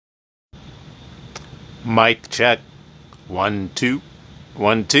Mic check. 1 2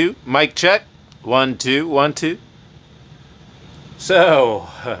 1 2. Mic check. 1 2 1 2. So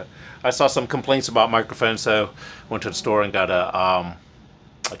I saw some complaints about microphones, so went to the store and got a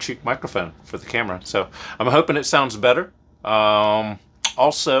cheap microphone for the camera. So I'm hoping it sounds better.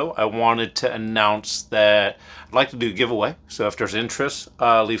 Also, I wanted to announce that I'd like to do a giveaway. So if there's interest,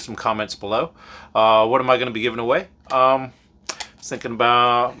 leave some comments below. What am I going to be giving away? Thinking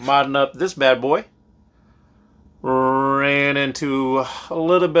about modding up this bad boy. Ran into a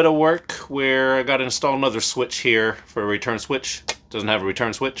little bit of work where I got to install another switch here for a return switch. Doesn't have a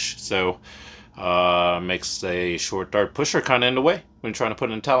return switch, so makes a short dart pusher kind of in the way when trying to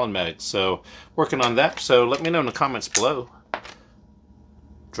put in a Talon mag. So working on that. So let me know in the comments below.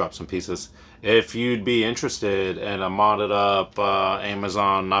 Drop some pieces if you'd be interested in a modded up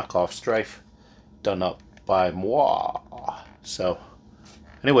Amazon knockoff Strife done up by moi. So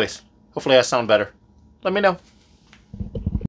anyways, hopefully I sound better. Let me know.